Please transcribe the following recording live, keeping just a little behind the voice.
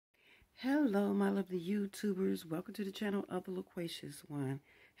Hello, my lovely YouTubers. Welcome to the channel of the Loquacious One.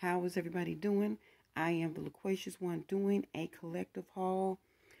 How is everybody doing? I am the Loquacious One doing a collective haul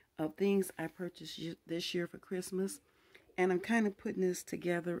of things I purchased this year for Christmas. And I'm kind of putting this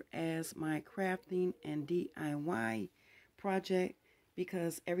together as my crafting and DIY project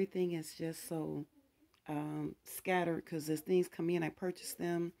because everything is just so scattered because as things come in, I purchase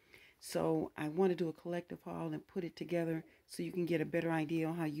them. So I want to do a collective haul and put it together so you can get a better idea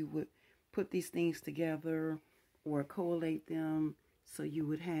on how you would put these things together or collate them so you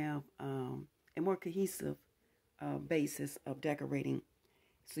would have a more cohesive basis of decorating.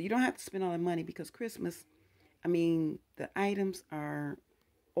 So you don't have to spend all the money because Christmas, the items are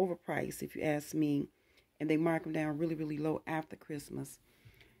overpriced if you ask me, and they mark them down really, really low after Christmas.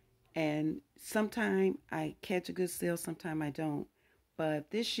 And sometime I catch a good sale, sometime I don't.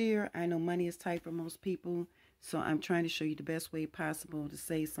 But this year, I know money is tight for most people, so I'm trying to show you the best way possible to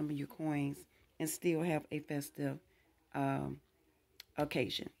save some of your coins and still have a festive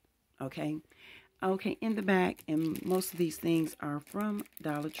occasion. Okay? Okay, in the back, and most of these things are from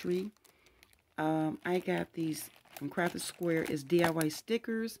Dollar Tree. I got these from Crafted Square. It's DIY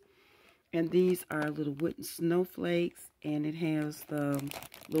stickers, and these are little wooden snowflakes, and it has the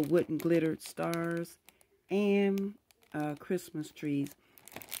little wooden glittered stars and Christmas trees.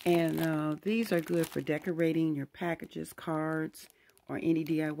 And these are good for decorating your packages, cards, or any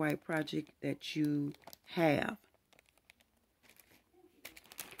DIY project that you have.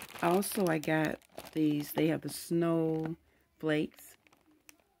 Also, I got these. They have the snowflakes,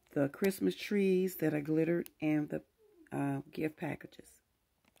 the Christmas trees that are glittered, and the gift packages.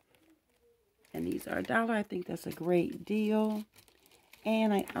 And these are $1. I think that's a great deal.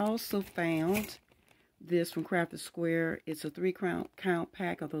 And I also found this from Crafted Square. It's a 3-count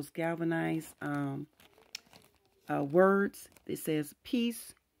pack of those galvanized words. It says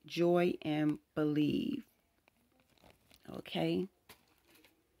peace, joy, and believe. Okay.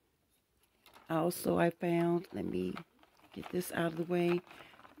 Also, I found, let me get this out of the way,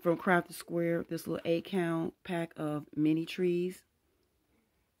 from Crafted Square, this little 8-count pack of mini trees.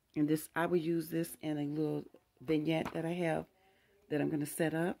 And this, I would use this in a little vignette that I have that I'm going to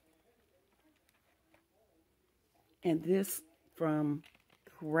set up. And this from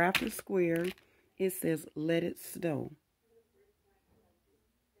Crafted Square, it says Let It Snow.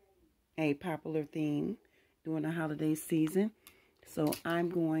 A popular theme during the holiday season. So I'm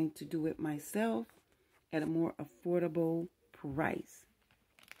going to do it myself at a more affordable price.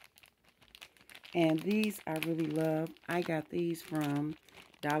 And these I really love. I got these from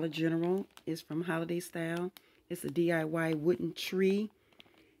Dollar General. It's from Holiday Style. It's a DIY wooden tree.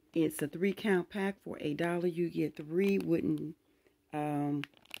 It's a 3-count pack for $1. You get 3 wooden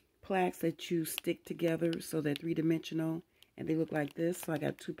plaques that you stick together so they're 3-dimensional. And they look like this. So I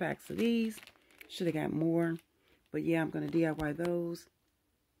got 2 packs of these. Should have got more. But yeah, I'm going to DIY those.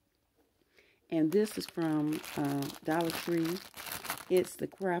 And this is from Dollar Tree. It's the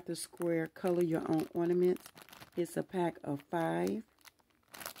Crafted Square Color Your Own Ornaments. It's a pack of 5.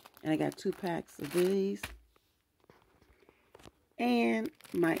 And I got 2 packs of these. And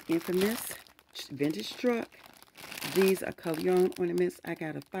my infamous vintage truck. These are Color Your Own Ornaments. I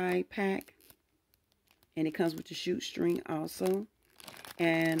got a 5-pack. And it comes with the shoestring also.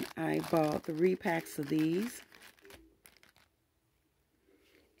 And I bought 3 packs of these.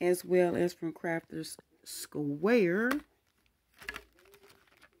 As well as from Crafted Square.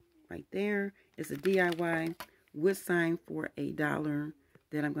 Right there. It's a DIY wood sign for $1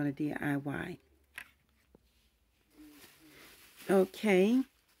 that I'm going to DIY. Okay.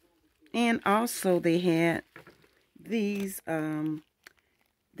 And also they had these,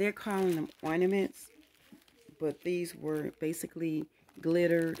 they're calling them ornaments, but these were basically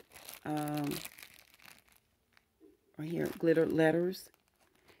glittered, right here, glittered letters.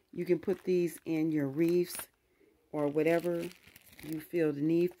 You can put these in your wreaths or whatever you feel the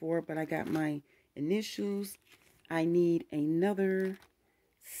need for, but I got my initials. I need another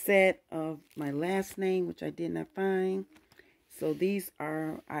set of my last name, which I did not find. So these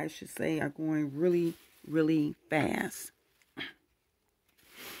are, I should say, are going really, really fast.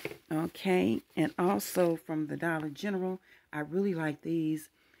 Okay, and also from the Dollar General, I really like these.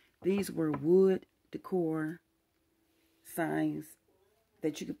 These were wood decor signs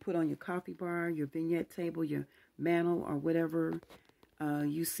that you could put on your coffee bar, your vignette table, your mantle, or whatever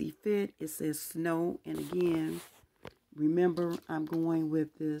you see fit. It says snow, and again, remember, I'm going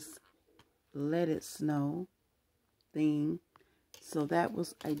with this Let It Snow theme. So that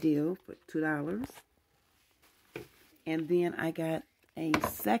was ideal for $2. And then I got a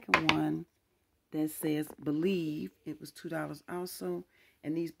second one that says Believe. It was $2 also.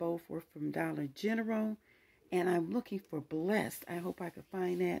 And these both were from Dollar General. And I'm looking for Blessed. I hope I can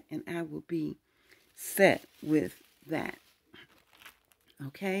find that, and I will be set with that.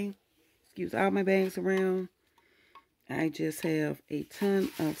 Okay? Excuse all my bags around. I just have a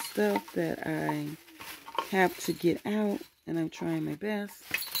ton of stuff that I have to get out, and I'm trying my best.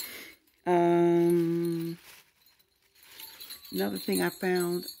 Another thing I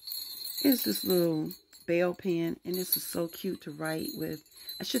found is this little bell pen, and this is so cute to write with.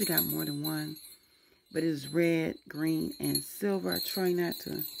 I should have got more than one, but it's red, green, and silver. I try not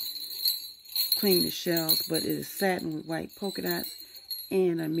to clean the shells, but it is satin with white polka dots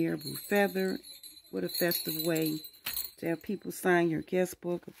and a marabou feather. What a festive way to have people sign your guest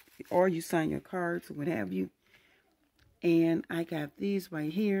book, or you sign your cards, or what have you. And I got these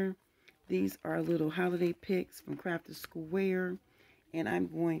right here. These are little holiday picks from Crafted Square. And I'm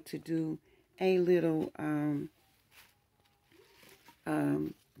going to do a little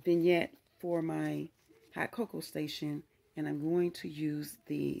vignette for my hot cocoa station. And I'm going to use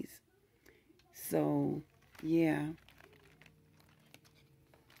these. So, yeah.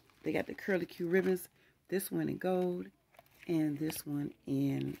 They got the curly Q ribbons. This one in gold. And this one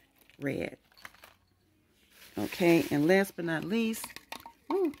in red. Okay, and last but not least,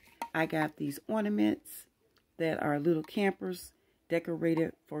 I got these ornaments that are little campers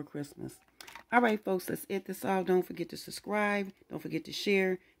decorated for Christmas. All right, folks, that's it. That's all. Don't forget to subscribe. Don't forget to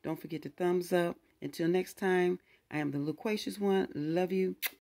share. Don't forget to thumbs up. Until next time, I am the Loquacious One. Love you.